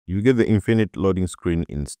If you get the infinite loading screen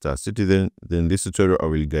in Star Citizen, then this tutorial I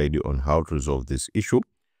will guide you on how to resolve this issue.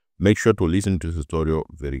 Make sure to listen to the tutorial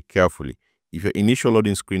very carefully. If your initial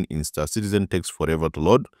loading screen in Star Citizen takes forever to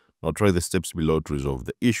load, now try the steps below to resolve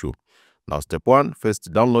the issue. Now, step 1,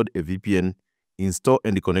 first download a VPN, install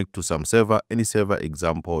and connect to some server, any server,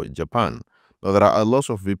 example, Japan. Now, there are a lot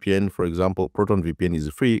of VPN. For example, Proton VPN is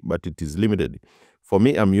free, but it is limited. For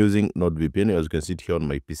me, I'm using NordVPN. As you can see it here on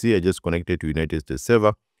my PC, I just connected to United States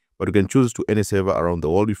server, but you can choose to any server around the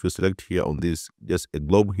world. If you select here on this, just a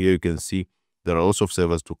globe here, you can see there are lots of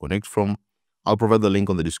servers to connect from. I'll provide the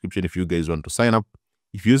link on the description if you guys want to sign up.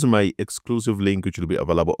 If you use my exclusive link, which will be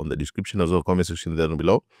available on the description as well, comment section down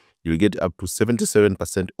below, you'll get up to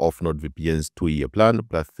 77% off NordVPN's 2-year plan,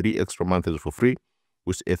 plus 3 extra months for free,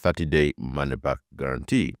 with a 30-day money-back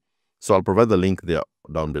guarantee. So I'll provide the link there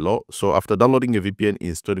down below. So after downloading a VPN,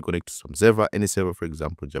 install and connect to some server, any server, for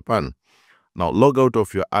example, Japan. Now log out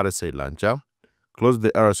of your RSA launcher, close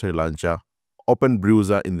the RSA launcher, open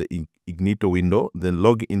browser in the Ignito window, then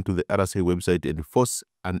log into the RSA website and force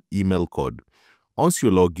an email code. Once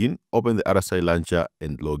you log in, open the RSA launcher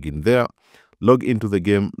and log in there. Log into the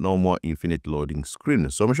game, no more infinite loading screen.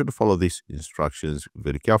 So make sure to follow these instructions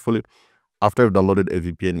very carefully. After you've downloaded a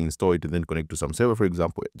VPN, install it and then connect to some server, for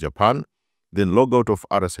example, Japan. Then log out of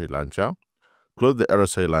RSA launcher, close the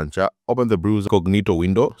RSA launcher, open the browser incognito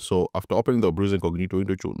window. So after opening the browser incognito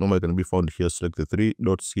window, which normally can be found here, select the 3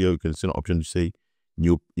 dots here. You can see an option to say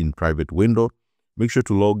new in private window. Make sure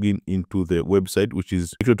to log in into the website, which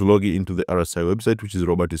is the RSI website, which is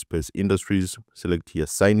Robert Space Industries. Select here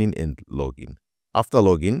sign in and log in. After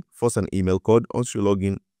login, force an email code. Once you log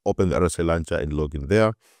in, open the RSI launcher and log in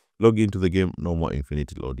there. Log into the game, no more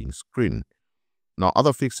infinite loading screen. Now,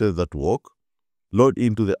 other fixes that work: load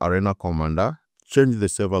into the arena commander, change the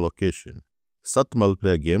server location, start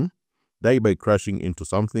multiplayer game, die by crashing into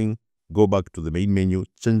something, go back to the main menu,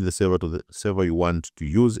 change the server to the server you want to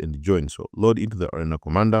use and join. So load into the arena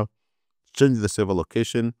commander, change the server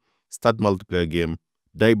location, start multiplayer game,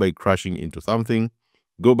 die by crashing into something,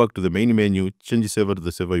 go back to the main menu, change the server to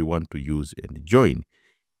the server you want to use and join.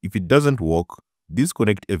 If it doesn't work,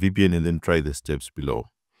 disconnect a VPN and then try the steps below.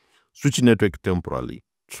 Switch network temporarily.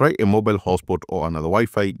 Try a mobile hotspot or another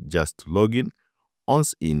Wi-Fi just to log in.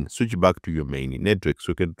 Once in, switch back to your main network.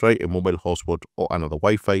 So you can try a mobile hotspot or another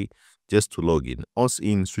Wi-Fi just to log in. Once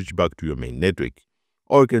in, switch back to your main network.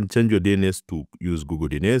 Or you can change your DNS to use Google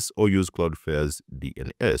DNS or use Cloudflare's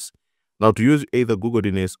DNS. Now, to use either Google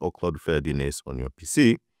DNS or Cloudflare DNS on your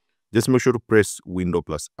PC, just make sure to press Windows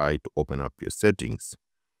plus I to open up your settings.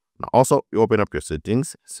 Now, also, you open up your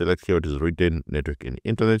settings, select here it is written network and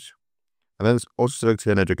internet. And then also select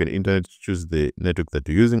here network and internet, choose the network that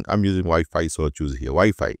you're using. I'm using Wi-Fi, so I'll choose here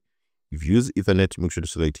Wi-Fi. If you use Ethernet, make sure to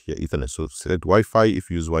select here Ethernet. So select Wi-Fi if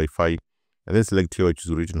you use Wi-Fi, and then select here which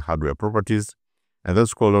is written hardware properties. And then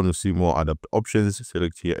scroll down to see more adapt options.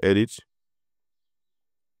 Select here edit.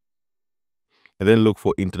 And then look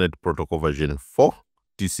for Internet Protocol version 4,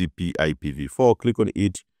 TCP IPv4. Click on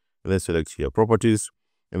it, and then select here properties.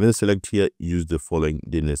 And then select here use the following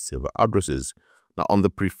DNS server addresses. Now, on the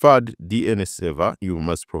preferred DNS server, you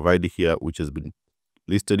must provide here, which has been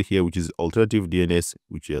listed here, which is alternative DNS,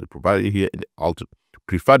 which are provided here, and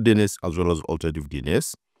preferred DNS as well as alternative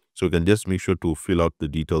DNS. So you can just make sure to fill out the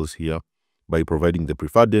details here by providing the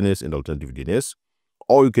preferred DNS and alternative DNS.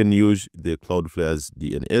 Or you can use the Cloudflare's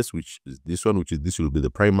DNS, which is this one, this will be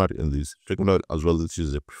the primary, and this secondary as well. This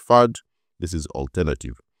is the preferred, this is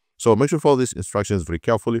alternative. So make sure to follow these instructions very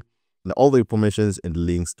carefully. And all the information and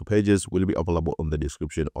links to pages will be available on the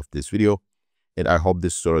description of this video. And I hope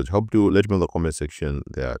this tutorial helped you. Let me know in the comment section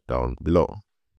there down below.